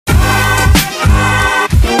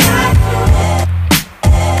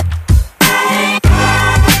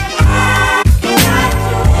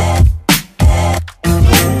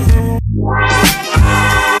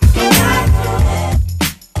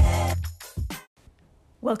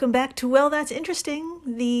Welcome back to Well, That's Interesting,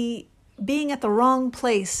 the being at the wrong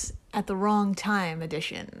place at the wrong time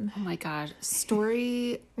edition. Oh my God.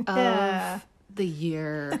 Story Yeah. of the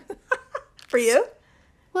year. For you?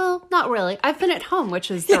 Well, not really. I've been at home,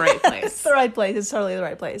 which is the right It's place. the right place. It's totally the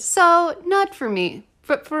right place. So, not for me,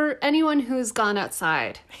 but for anyone who's gone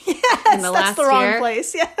outside Yes, in the that's last the wrong year.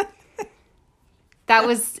 place. Yeah.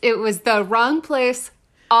 It was the wrong place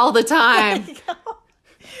all the time.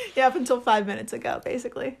 Yeah, up until 5 minutes ago,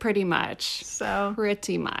 basically. Pretty much. So,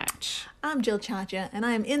 Pretty much. I'm Jill Chacha, and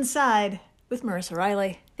I am inside with Marissa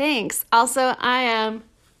Riley. Thanks. Also, I am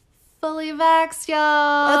fully vaxxed,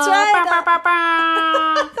 y'all. That's right. Bah, bah, bah,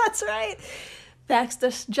 bah. That's right.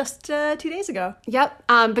 Vaxxed just 2 days ago. Yep.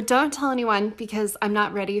 But don't tell anyone because I'm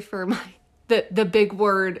not ready for the big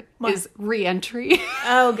word is re-entry.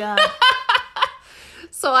 Oh, God.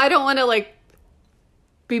 So I don't want to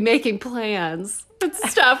be making plans and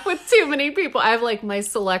stuff with too many people. I have my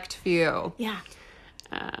select few. Yeah.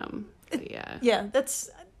 Yeah. Yeah,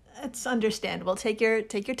 that's understandable. Take your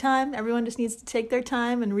time. Everyone just needs to take their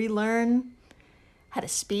time and relearn how to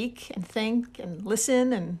speak and think and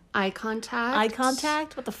listen and Eye contact. eye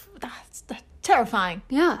contact. That's terrifying.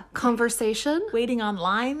 Yeah. Conversation. Waiting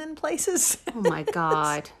online in places. Oh my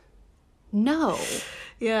God. No.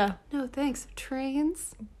 Yeah. No, thanks.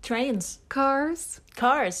 Trains, Trains, cars,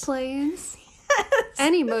 cars, planes,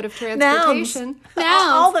 any mode of transportation.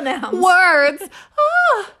 All the nouns. Words.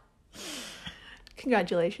 Ah.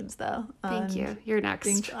 Congratulations, though. Thank you. You're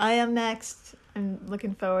next. I am next. I'm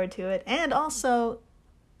looking forward to it, and also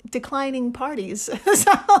declining parties. So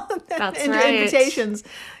That's and right. invitations.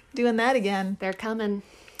 Doing that again. They're coming.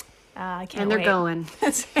 I can't And they're wait. going.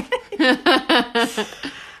 That's right.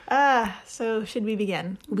 So should we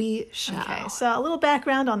begin? We shall. Okay, so a little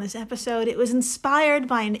background on this episode. It was inspired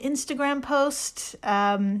by an Instagram post.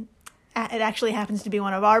 It actually happens to be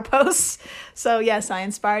one of our posts. So yes, I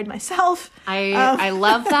inspired myself. I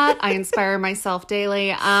love that. I inspire myself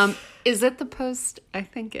daily. Is it the post? I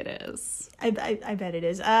think it is. I bet it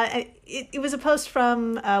is. It was a post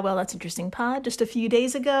from, Well, That's Interesting Pod just a few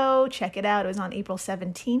days ago. Check it out. It was on April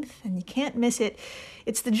 17th, and you can't miss it.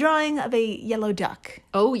 It's the drawing of a yellow duck.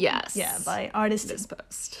 Oh, yes. Yeah, by artist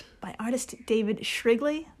David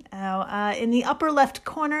Shrigley. Now, in the upper left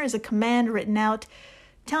corner is a command written out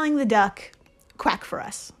telling the duck, quack for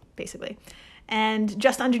us, basically. And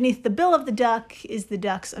just underneath the bill of the duck is the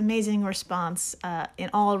duck's amazing response in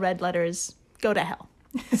all red letters, go to hell.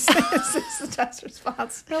 This is the duck's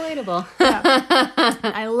response. Relatable.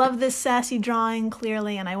 I love this sassy drawing,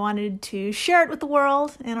 clearly, and I wanted to share it with the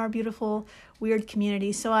world and our beautiful, weird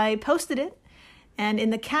community. So I posted it, and in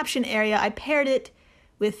the caption area, I paired it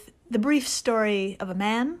with the brief story of a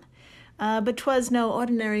man. But 'twas no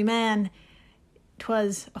ordinary man.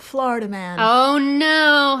 'Twas a Florida man. Oh,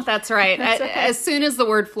 no. That's right. That's okay. As soon as the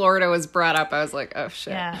word Florida was brought up, I was like, oh,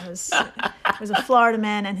 shit. Yeah, it was a Florida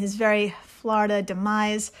man and his very Florida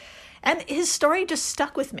demise. And his story just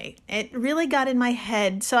stuck with me. It really got in my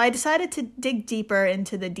head. So I decided to dig deeper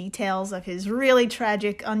into the details of his really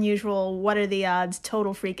tragic, unusual, what are the odds,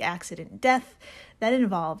 total freak accident death that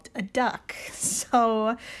involved a duck.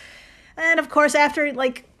 So, and of course, after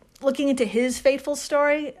looking into his fateful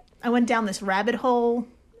story, I went down this rabbit hole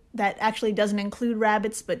that actually doesn't include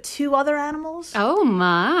rabbits, but 2 other animals. Oh,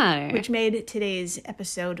 my. Which made today's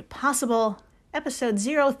episode possible. Episode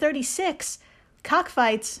 036,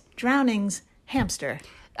 Cockfights, Drownings, Hamster.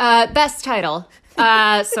 Best title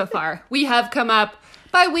so far. We have come up,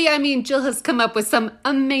 by we, I mean Jill has come up with some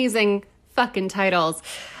amazing fucking titles.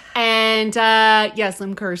 And yes,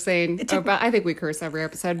 I'm cursing. But I think we curse every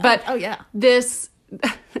episode. But oh yeah. This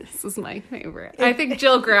is my favorite. I think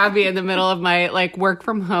Jill grabbed me in the middle of my work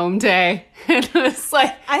from home day. And it was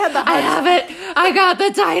like, I have it. I got the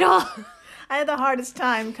title. I had the hardest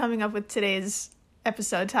time coming up with today's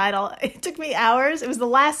episode title. It took me hours. It was the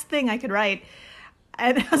last thing I could write.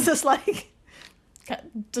 And I was just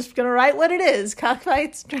just going to write what it is.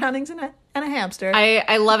 Cockfights, drownings, and a hamster.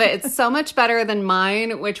 I love it. It's so much better than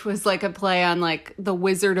mine, which was a play on the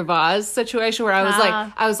Wizard of Oz situation where I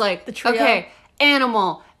was like, the trio. Okay,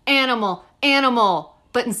 animal.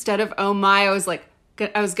 But instead of oh my, I was going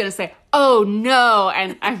to say, oh no.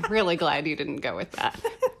 And I'm really glad you didn't go with that.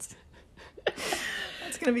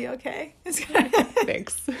 It's going to be okay.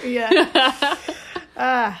 Thanks. Yeah.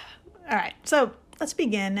 All right. So let's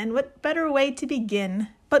begin. And what better way to begin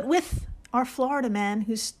but with our Florida man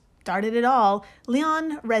who started it all,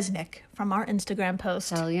 Leon Resnick, from our Instagram post.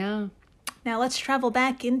 Hell yeah. Now let's travel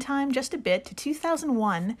back in time just a bit to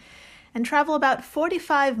 2001 and travel about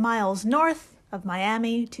 45 miles north of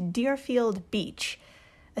Miami to Deerfield Beach.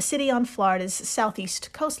 a city on Florida's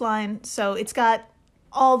southeast coastline, so it's got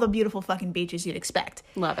all the beautiful fucking beaches you'd expect.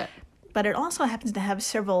 Love it. But it also happens to have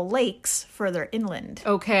several lakes further inland.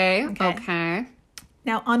 Okay.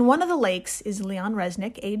 Now, on one of the lakes is Leon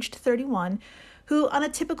Resnick, aged 31, who on a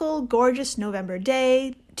typical gorgeous November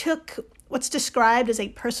day took what's described as a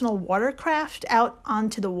personal watercraft out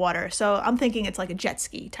onto the water. So I'm thinking it's like a jet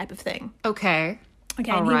ski type of thing. Okay.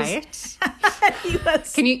 Okay. All right. He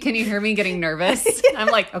was... Can you hear me getting nervous? Yeah. I'm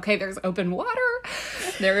like, okay, there's open water.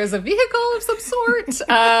 There is a vehicle of some sort.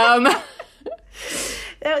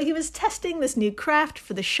 Now, he was testing this new craft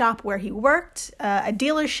for the shop where he worked, a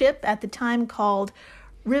dealership at the time called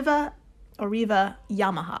Riva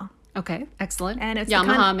Yamaha. Okay, excellent. And it's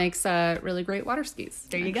Yamaha makes really great water skis.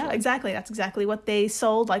 There you go. Exactly. That's exactly what they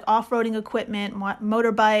sold, like off-roading equipment,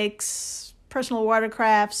 motorbikes, personal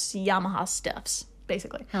watercrafts, Yamaha stuffs,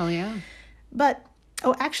 basically. Hell yeah. But,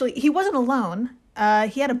 actually, he wasn't alone.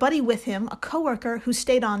 He had a buddy with him, a coworker who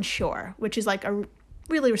stayed on shore, which is like a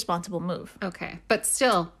really responsible move. Okay, but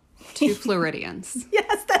still, 2 Floridians.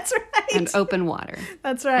 Yes, that's right. And open water.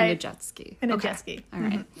 That's right. And a jet ski. And a jet ski. All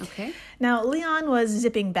right. Okay. Now, Leon was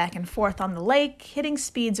zipping back and forth on the lake, hitting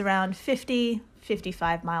speeds around 50,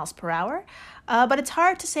 55 miles per hour. But it's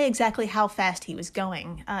hard to say exactly how fast he was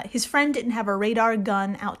going. His friend didn't have a radar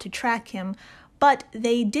gun out to track him, but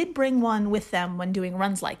they did bring one with them when doing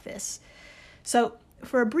runs like this. So,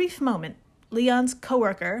 for a brief moment, Leon's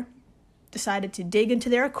coworker decided to dig into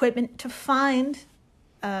their equipment to find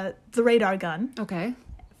the radar gun. Okay.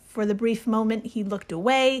 For the brief moment, he looked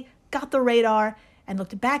away, got the radar, and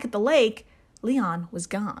looked back at the lake. Leon was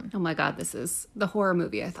gone. Oh my God, this is the horror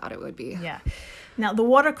movie I thought it would be. Yeah. Now, the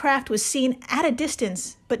watercraft was seen at a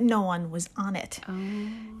distance, but no one was on it. Oh,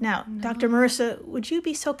 now, no. Dr. Marissa, would you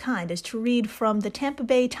be so kind as to read from the Tampa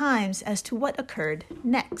Bay Times as to what occurred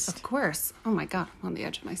next? Of course. Oh my God, I'm on the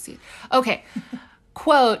edge of my seat. Okay.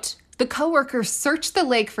 Quote, the coworker searched the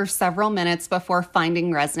lake for several minutes before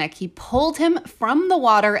finding Resnick. He pulled him from the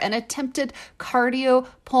water and attempted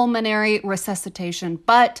cardiopulmonary resuscitation,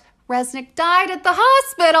 but Resnick died at the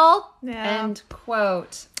hospital. Yeah. End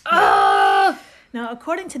quote. Ugh! Now,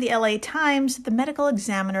 according to the LA Times, the medical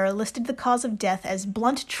examiner listed the cause of death as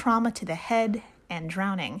blunt trauma to the head and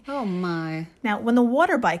drowning. Oh my. Now, when the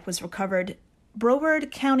water bike was recovered,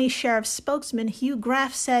 Broward County Sheriff's spokesman Hugh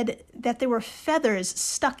Graff said that there were feathers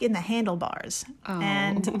stuck in the handlebars. Oh.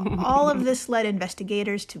 And all of this led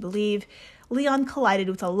investigators to believe Leon collided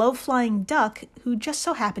with a low-flying duck who just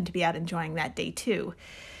so happened to be out enjoying that day too.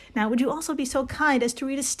 Now, would you also be so kind as to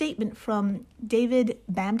read a statement from David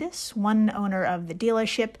Bamdis, one owner of the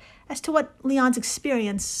dealership, as to what Leon's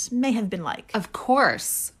experience may have been like? Of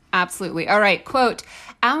course. Absolutely. All right. Quote,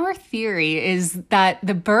 our theory is that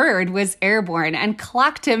the bird was airborne and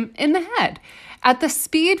clocked him in the head. At the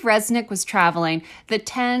speed Resnick was traveling, the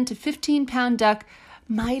 10 to 15 pound duck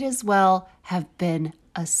might as well have been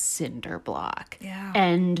a cinder block. Yeah.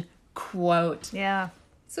 End quote. Yeah.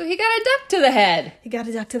 So he got a duck to the head. He got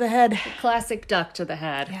a duck to the head. Classic duck to the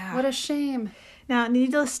head. Yeah. What a shame. Now,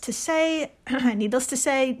 needless to say,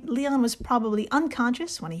 Leon was probably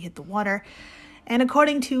unconscious when he hit the water. And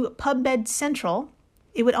according to PubMed Central,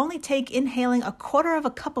 it would only take inhaling a quarter of a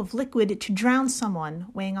cup of liquid to drown someone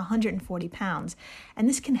weighing 140 pounds. And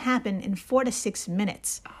this can happen in 4 to 6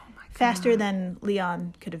 minutes. Oh my God. Faster than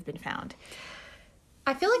Leon could have been found.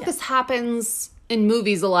 I feel like this happens in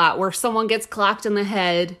movies a lot where someone gets clocked in the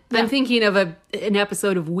head. Yeah. I'm thinking of an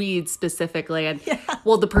episode of Weeds specifically. And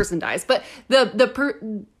well, the person dies. But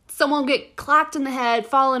someone will get clocked in the head,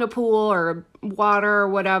 fall in a pool or water or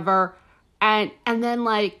whatever. And then,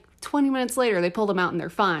 like, 20 minutes later, they pull them out and they're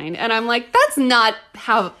fine. And I'm like, that's not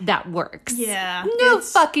how that works. Yeah. No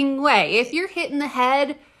fucking way. If you're hit in the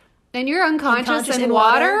head and you're unconscious in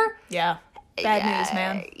water. Yeah. Bad news,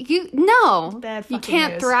 man. Bad fucking You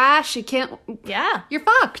can't news. thrash. You can't. Yeah. You're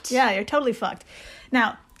fucked. Yeah, you're totally fucked.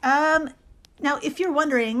 Now, if you're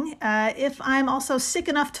wondering if I'm also sick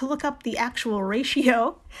enough to look up the actual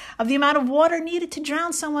ratio of the amount of water needed to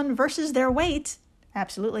drown someone versus their weight,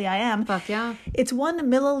 absolutely, I am. Fuck yeah. It's 1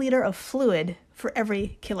 milliliter of fluid for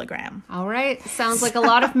every kilogram. All right. Sounds like a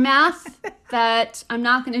lot of math that I'm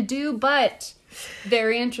not going to do, but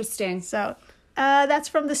very interesting. So that's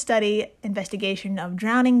from the study, Investigation of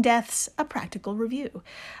Drowning Deaths, a Practical Review.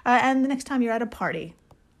 And the next time you're at a party,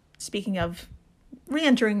 speaking of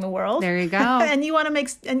re-entering the world. There you go. and you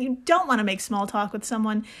don't want to make small talk with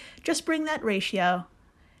someone, just bring that ratio,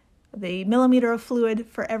 the millimeter of fluid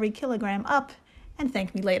for every kilogram up, and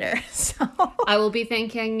thank me later. So I will be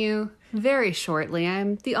thanking you very shortly.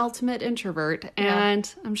 I'm the ultimate introvert,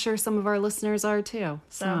 and I'm sure some of our listeners are too.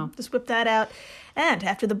 So just whip that out. And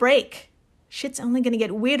after the break, shit's only going to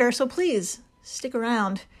get weirder, so please stick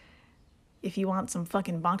around if you want some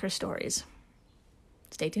fucking bonker stories.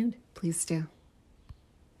 Stay tuned. Please do.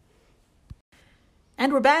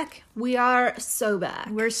 And we're back. We are so back.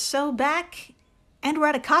 We're so back, and we're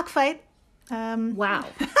at a cockfight. Wow.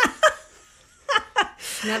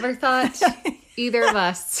 Never thought either of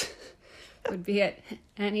us would be at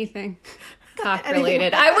anything cock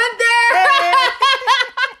related. I went there. I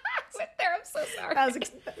went there. I'm so sorry. That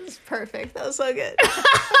was perfect. That was so good.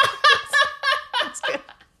 That's good.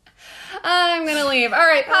 I'm gonna leave. All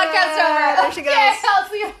right, podcast over. There she goes. Okay, I'll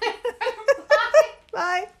see you later.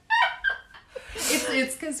 Bye.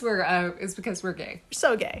 It's because we're gay. We're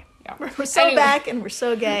so gay. Yeah. We're so back, and we're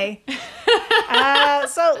so gay.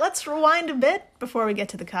 So let's rewind a bit before we get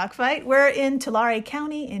to the cockfight. We're in Tulare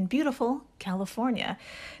County in beautiful California.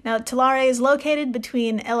 Now, Tulare is located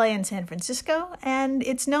between LA and San Francisco, and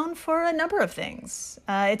it's known for a number of things.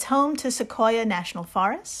 It's home to Sequoia National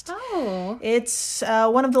Forest. Oh. It's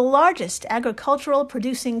one of the largest agricultural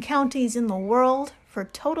producing counties in the world for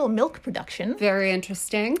total milk production. Very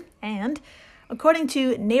interesting. And according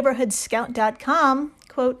to NeighborhoodScout.com,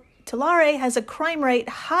 quote, Tulare has a crime rate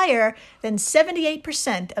higher than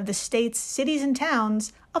 78% of the state's cities and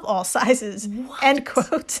towns of all sizes. What? End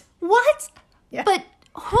quote. What? Yeah. But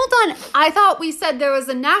hold on. I thought we said there was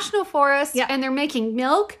a national forest and they're making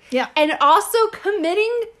milk. Yeah. And also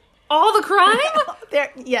committing all the crime?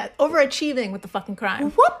 They're overachieving with the fucking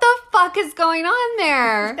crime. What the fuck is going on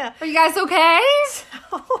there? Yeah. Are you guys okay?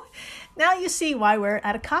 Now you see why we're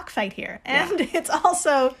at a cockfight here. And it's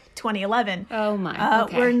also 2011. Oh my.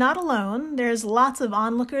 Okay. We're not alone. There's lots of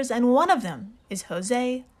onlookers, and one of them is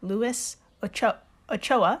Jose Luis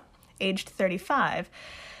Ochoa, aged 35.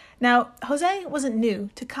 Now, Jose wasn't new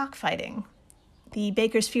to cockfighting. The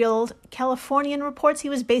Bakersfield Californian reports he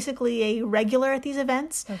was basically a regular at these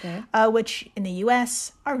events, which in the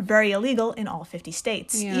U.S. are very illegal in all 50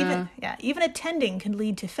 states. Yeah. Even attending can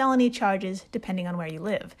lead to felony charges depending on where you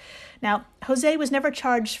live. Now, Jose was never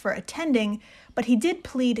charged for attending, but he did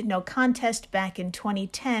plead no contest back in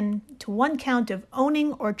 2010 to one count of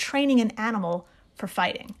owning or training an animal for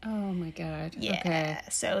fighting. Oh my God. Yeah. Okay.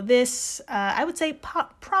 So this, I would say,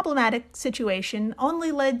 problematic situation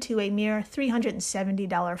only led to a mere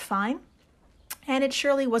 $370 fine. And it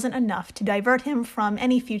surely wasn't enough to divert him from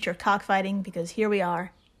any future cockfighting, because here we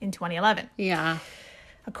are in 2011. Yeah.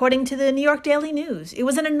 According to the New York Daily News, it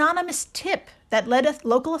was an anonymous tip that led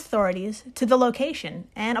local authorities to the location.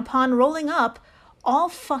 And upon rolling up, all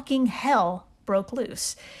fucking hell broke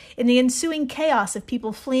loose. In the ensuing chaos of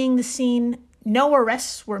people fleeing the scene, no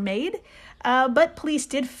arrests were made, but police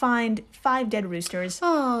did find 5 dead roosters.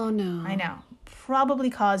 Oh, no. I know.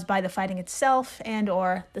 Probably caused by the fighting itself and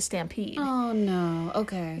or the stampede. Oh, no.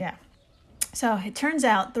 Okay. Yeah. So it turns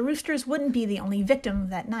out the roosters wouldn't be the only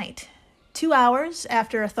victim that night. 2 hours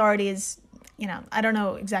after authorities, I don't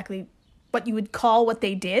know exactly what you would call what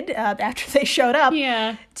they did after they showed up.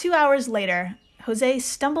 Yeah. 2 hours later, Jose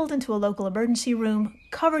stumbled into a local emergency room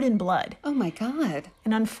covered in blood. Oh, my God.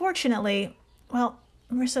 And unfortunately, well,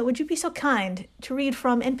 Marissa, would you be so kind to read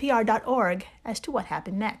from NPR.org as to what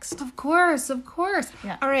happened next? Of course.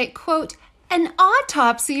 Yeah. All right, quote, an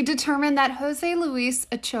autopsy determined that Jose Luis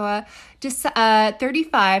Ochoa,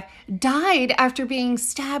 35, died after being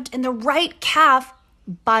stabbed in the right calf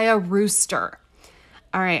by a rooster.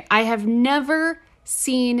 All right, I have never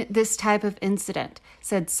seen this type of incident,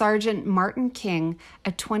 said Sergeant Martin King,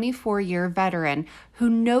 a 24-year veteran who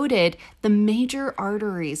noted the major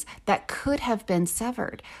arteries that could have been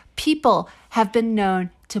severed. People have been known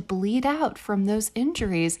to bleed out from those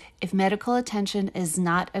injuries if medical attention is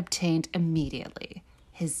not obtained immediately.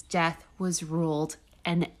 His death was ruled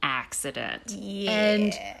an accident. Yeah.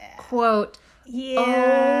 End quote.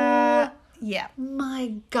 Yeah. Oh, yeah.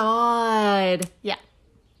 my God. Yeah.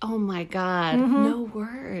 Oh my God. No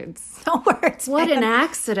words. No words. What man. an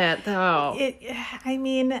accident, though.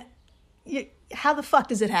 How the fuck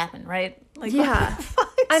does it happen, right? Like, Yeah.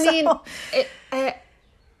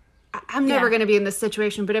 I'm never going to be in this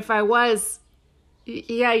situation, but if I was,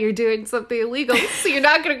 you're doing something illegal, so you're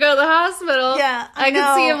not going to go to the hospital. Yeah, I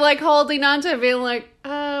could see know. him like holding on to it, being like,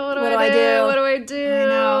 what do I do? What do I do? I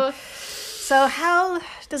know. So how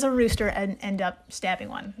does a rooster end up stabbing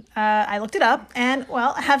one? I looked it up, and,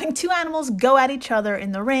 well, having 2 animals go at each other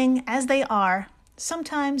in the ring, as they are,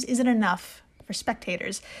 sometimes isn't enough for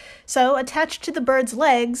spectators. So attached to the bird's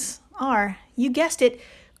legs are, you guessed it,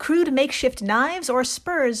 crude makeshift knives or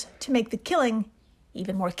spurs to make the killing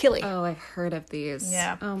even more killy. Oh, I've heard of these.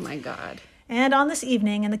 Yeah. Oh my God. And on this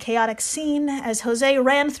evening, in the chaotic scene, as Jose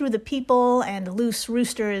ran through the people and loose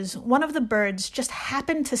roosters, one of the birds just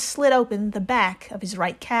happened to slit open the back of his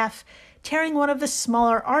right calf, tearing one of the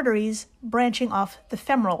smaller arteries branching off the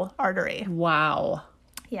femoral artery. Wow.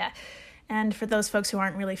 Yeah. And for those folks who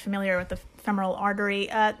aren't really familiar with the femoral artery,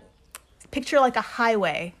 picture like a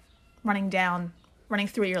highway running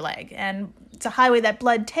through your leg. And it's a highway that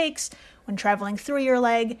blood takes when traveling through your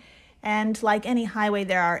leg. And like any highway,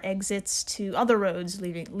 there are exits to other roads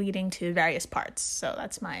leading to various parts. So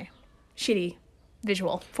that's my shitty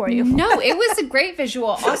visual for you. No, it was a great visual.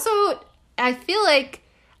 Also, I feel like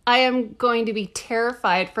I am going to be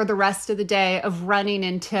terrified for the rest of the day of running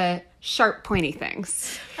into sharp, pointy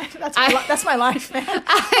things. That's my life, man.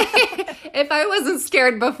 If I wasn't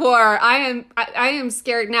scared before, I am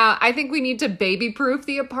scared now. I think we need to baby-proof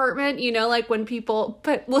the apartment. You know, like when people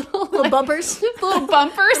put little bumpers, little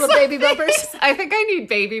bumpers, little baby bumpers. I think I need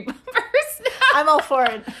baby bumpers. I'm all for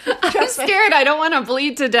it. I'm scared. I don't want to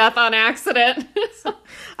bleed to death on accident.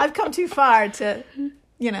 I've come too far to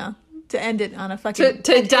end it on a fucking...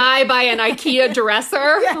 To die by an IKEA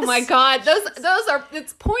dresser? Yes. Oh my God. Those are,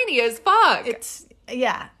 it's pointy as fuck.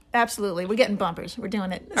 Yeah, absolutely. We're getting bumpers. We're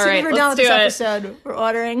doing it. All right, we're done let's with do this episode. We're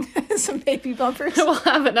ordering some baby bumpers. We'll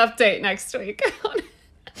have an update next week.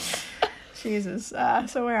 Jesus.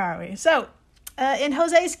 So where are we? So, in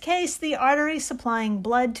Jose's case, the artery supplying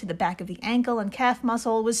blood to the back of the ankle and calf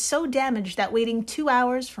muscle was so damaged that waiting 2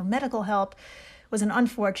 hours for medical help was an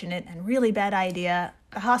unfortunate and really bad idea.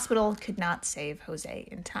 The hospital could not save Jose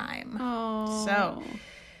in time. Oh. So,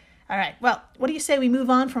 all right. Well, what do you say we move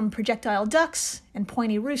on from projectile ducks and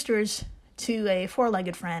pointy roosters to a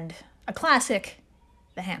four-legged friend, a classic,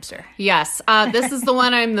 the hamster? Yes. This is the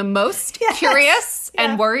one I'm the most curious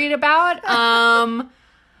and worried about.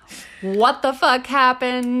 What the fuck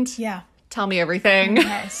happened? Yeah. Tell me everything.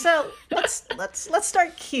 Okay, so let's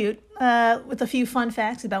start cute with a few fun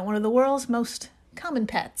facts about one of the world's most common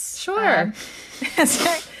pets. Sure.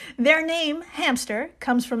 Their name, hamster,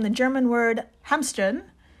 comes from the German word hamstern,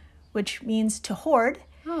 which means to hoard.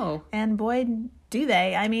 Oh. And boy, do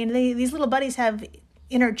they. I mean, these little buddies have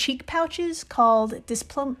inner cheek pouches called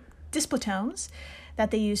displatomes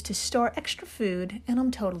that they use to store extra food, and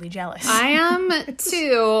I'm totally jealous. I am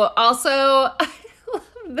too. Also, I love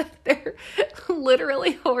that they're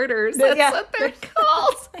literally hoarders. That's what they're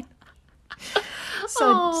called.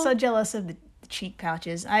 So jealous of the cheek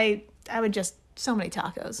pouches. I would just, so many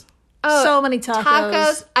tacos. Oh, so many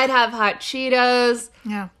tacos. I'd have hot Cheetos.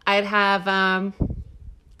 Yeah. I'd have,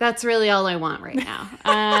 that's really all I want right now.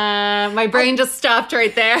 My brain just stopped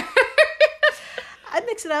right there. I'd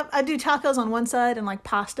mix it up. I'd do tacos on one side and like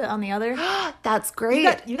pasta on the other. That's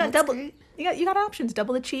great. You got double. Great. You got options.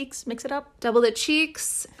 Double the cheeks. Mix it up. Double the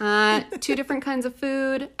cheeks. 2 different kinds of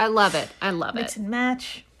food. I love it. Mix and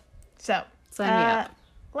match. So sign me up.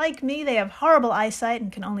 Like me, they have horrible eyesight and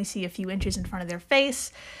can only see a few inches in front of their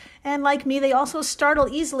face. And like me, they also startle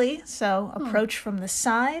easily. So approach from the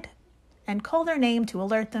side and call their name to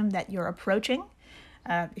alert them that you're approaching.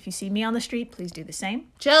 If you see me on the street, please do the same.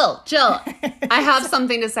 Jill, I have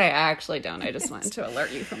something to say. I actually don't. I just wanted to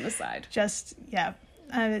alert you from the side. Just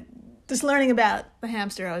learning about the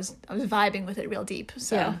hamster, I was vibing with it real deep.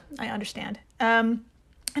 So I understand. And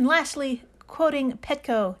lastly, quoting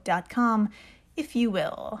Petco.com, if you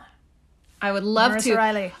will. I would love Marissa to.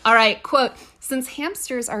 Riley. All right, quote, since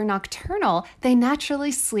hamsters are nocturnal, they naturally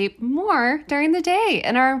sleep more during the day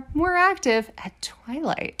and are more active at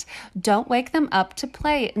twilight. Don't wake them up to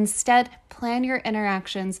play. Instead, plan your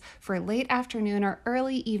interactions for late afternoon or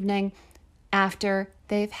early evening after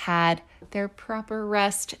they've had their proper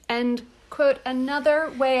rest. And, quote, another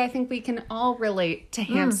way I think we can all relate to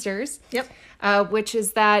hamsters, which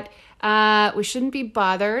is that we shouldn't be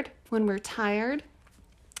bothered when we're tired.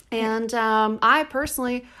 And I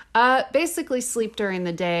personally basically sleep during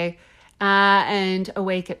the day and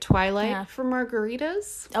awake at twilight for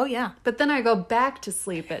margaritas. Oh, yeah. But then I go back to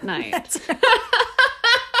sleep at night.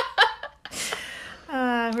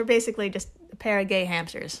 We're basically just a pair of gay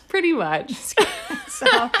hamsters. Pretty much.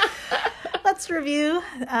 So let's review.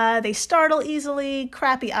 They startle easily,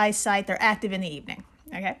 crappy eyesight. They're active in the evening.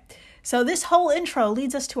 Okay. So this whole intro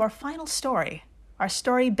leads us to our final story. Our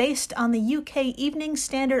story based on the UK Evening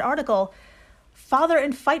Standard article, Father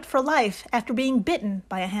in Fight for Life After Being Bitten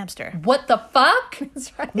by a Hamster. What the fuck?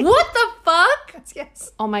 That's right. What the fuck?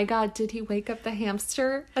 Yes. Oh my God, did he wake up the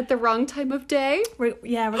hamster at the wrong time of day? We're going to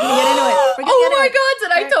get into it. Oh my God,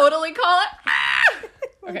 did I totally call it?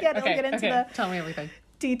 We'll get into the Tell me everything.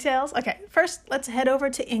 Details. Okay, first let's head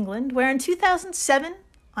over to England, where in 2007,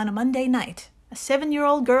 on a Monday night, a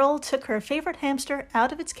 7-year-old girl took her favorite hamster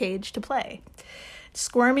out of its cage to play.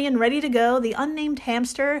 Squirmy and ready to go, the unnamed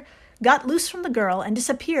hamster got loose from the girl and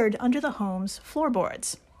disappeared under the home's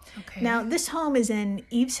floorboards. Okay. Now, this home is in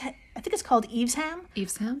I think it's called Evesham.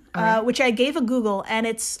 Evesham? All right. Which I gave a Google, and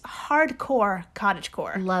it's hardcore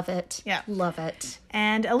cottagecore. Love it. Yeah. Love it.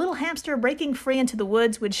 And a little hamster breaking free into the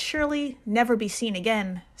woods would surely never be seen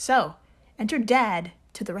again. So, enter Dad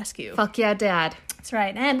to the rescue. Fuck yeah, Dad. That's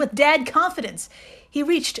right. And with Dad confidence, he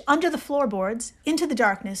reached under the floorboards, into the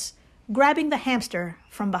darkness, grabbing the hamster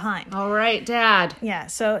from behind. All right, Dad. Yeah,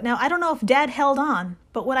 so now I don't know if Dad held on,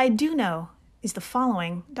 but what I do know is the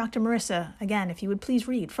following. Dr. Marissa, again, if you would please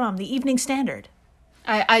read from the Evening Standard.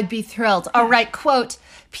 I'd be thrilled. All right, quote,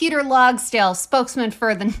 Peter Logsdale, spokesman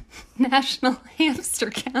for the National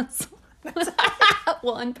Hamster Council.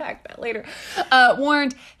 We'll unpack that later.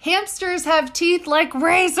 Warned, hamsters have teeth like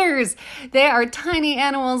razors. They are tiny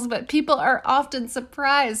animals, but people are often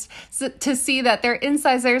surprised to see that their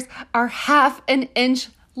incisors are half an inch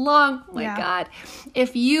long. Oh my God.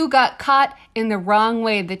 If you got caught in the wrong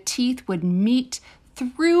way, the teeth would meet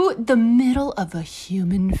through the middle of a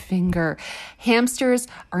human finger. Hamsters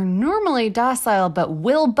are normally docile, but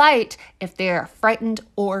will bite if they are frightened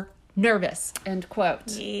or nervous. End quote.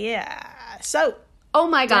 Yeah. So, oh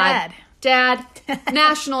my God. Dad,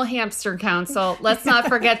 National Hamster Council. Let's not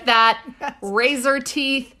forget that. Razor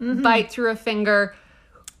teeth, bite through a finger.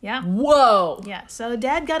 Yeah. Whoa. Yeah. So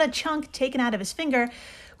Dad got a chunk taken out of his finger,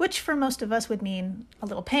 which for most of us would mean a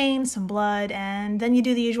little pain, some blood, and then you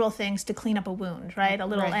do the usual things to clean up a wound, right? A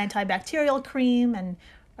little antibacterial cream, and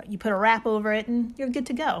you put a wrap over it, and you're good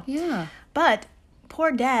to go. Yeah. But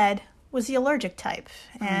poor Dad was the allergic type,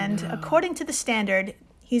 and according to the Standard,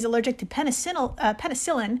 he's allergic to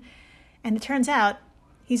penicillin, and it turns out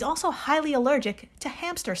he's also highly allergic to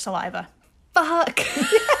hamster saliva. Fuck.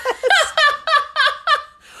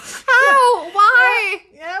 How? Why?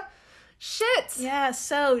 Yeah. Shit. Yeah,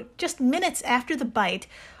 so just minutes after the bite,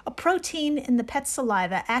 a protein in the pet's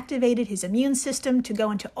saliva activated his immune system to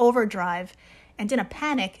go into overdrive, and in a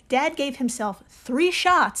panic, Dad gave himself 3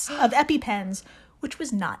 shots of EpiPens, which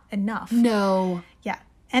was not enough. No. Yeah.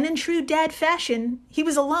 And in true Dad fashion, he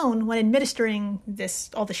was alone when administering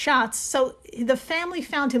all the shots, so the family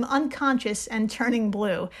found him unconscious and turning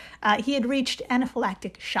blue. He had reached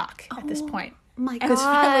anaphylactic shock at this point. My God. And his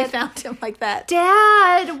family found him like that.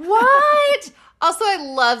 Dad, what? Also, I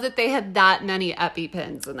love that they had that many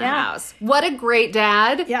EpiPens in the house. What a great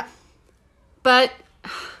dad. Yeah. But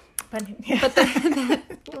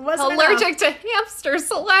It wasn't allergic to hamster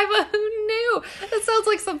saliva. Who knew? It sounds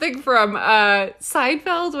like something from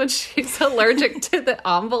Seinfeld when she's allergic to the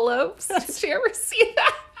envelopes. Did you ever see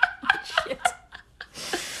that? Shit.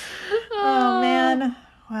 Oh, man.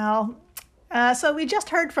 Well, so we just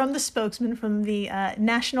heard from the spokesman from the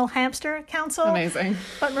National Hamster Council. Amazing.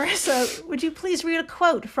 But Marissa, would you please read a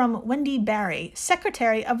quote from Wendy Barry,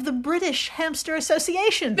 Secretary of the British Hamster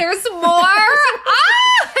Association? There's more?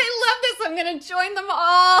 I love this. I'm going to join them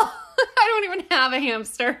all. I don't even have a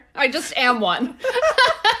hamster. I just am one.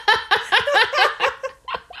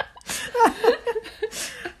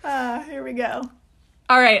 Here we go.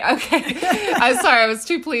 All right, okay. I'm sorry, I was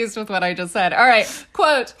too pleased with what I just said. All right,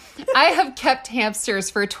 quote, I have kept hamsters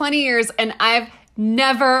for 20 years and I've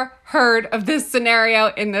never heard of this scenario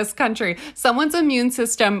in this country. Someone's immune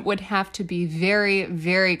system would have to be very,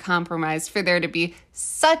 very compromised for there to be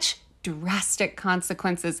such drastic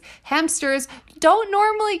consequences. Hamsters don't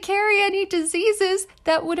normally carry any diseases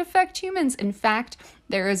that would affect humans. In fact,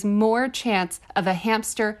 there is more chance of a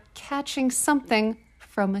hamster catching something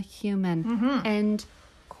from a human. End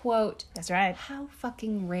quote. That's right. How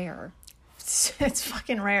fucking rare. It's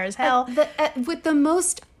fucking rare as hell. With the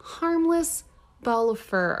most harmless ball of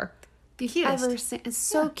fur you've Cutest. ever seen. It's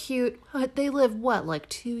so cute. They live, what, like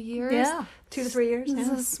 2 years? Yeah, 2 to 3 years. This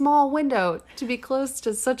is a small window to be close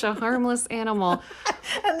to such a harmless animal.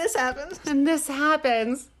 And this happens. And this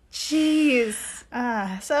happens. Jeez.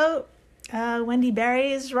 So Wendy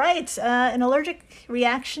Barry is right. An allergic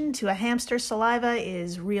reaction to a hamster's saliva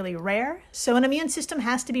is really rare. So an immune system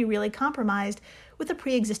has to be really compromised with a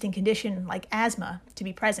pre-existing condition like asthma to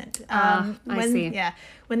be present. I see. Yeah.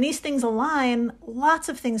 When these things align, lots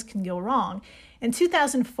of things can go wrong. In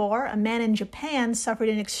 2004, a man in Japan suffered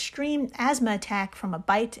an extreme asthma attack from a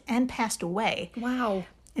bite and passed away. Wow.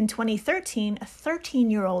 In 2013, a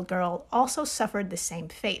 13-year-old girl also suffered the same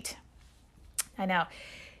fate. I know.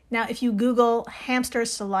 Now, if you Google hamster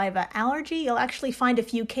saliva allergy, you'll actually find a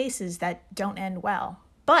few cases that don't end well.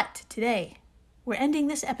 But today, we're ending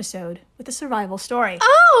this episode with a survival story.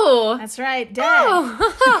 Oh! That's right, Dad.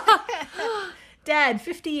 Dad,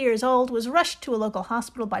 50 years old, was rushed to a local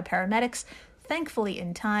hospital by paramedics, thankfully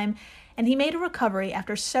in time, and he made a recovery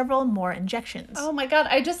after several more injections. Oh my God,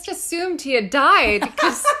 I just assumed he had died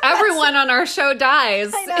because everyone on our show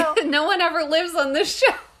dies. I know. No one ever lives on this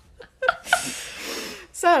show.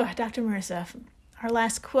 So, Dr. Marissa, our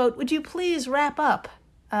last quote, would you please wrap up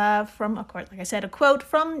from, of course, like I said, a quote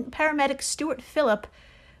from paramedic Stuart Phillip,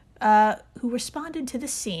 who responded to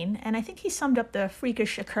this scene, and I think he summed up the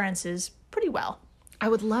freakish occurrences pretty well. I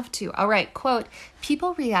would love to. All right, quote,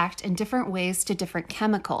 people react in different ways to different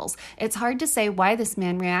chemicals. It's hard to say why this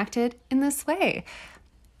man reacted in this way.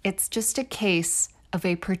 It's just a case of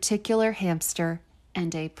a particular hamster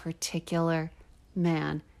and a particular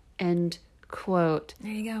man. End quote.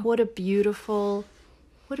 There you go. What a beautiful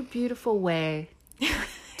way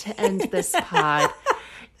to end this pod.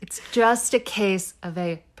 It's just a case of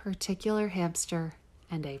a particular hamster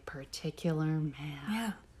and a particular man.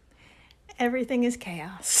 Yeah. Everything is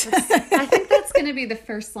chaos. I think that's going to be the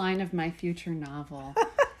first line of my future novel.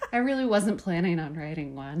 I really wasn't planning on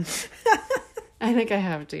writing one. I think I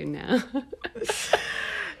have to now.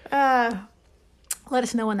 Let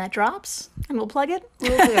us know when that drops, and we'll plug it.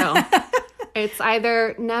 Will do. It's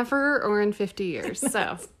either never or in 50 years.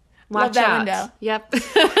 So watch Love that out. window. Yep.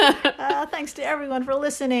 Thanks to everyone for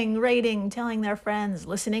listening, rating, telling their friends,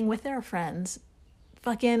 listening with their friends.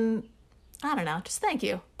 Fucking, I don't know, just thank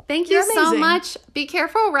you. Thank you You're so amazing. much. Be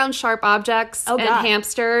careful around sharp objects and God.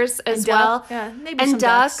 hamsters as And well. duck. Yeah, maybe and some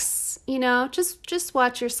ducks. You know, just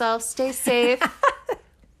watch yourself. Stay safe.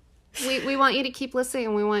 we want you to keep listening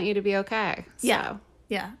and we want you to be okay. So. Yeah.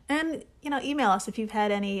 Yeah. And, email us if you've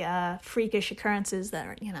had any freakish occurrences that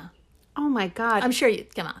are, Oh my God. I'm sure you,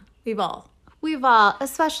 come on, we've all. We've all,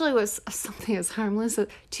 especially with something as harmless as,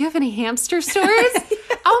 do you have any hamster stories?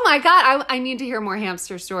 Oh my God, I need to hear more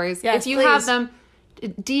hamster stories. Yes, if you please. have them,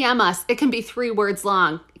 DM us. It can be 3 words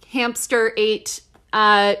long. Hamster ate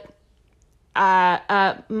my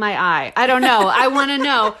eye. I don't know. I want to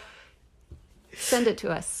know. Send it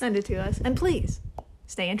to us. Send it to us. And please,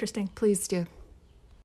 stay interesting. Please do.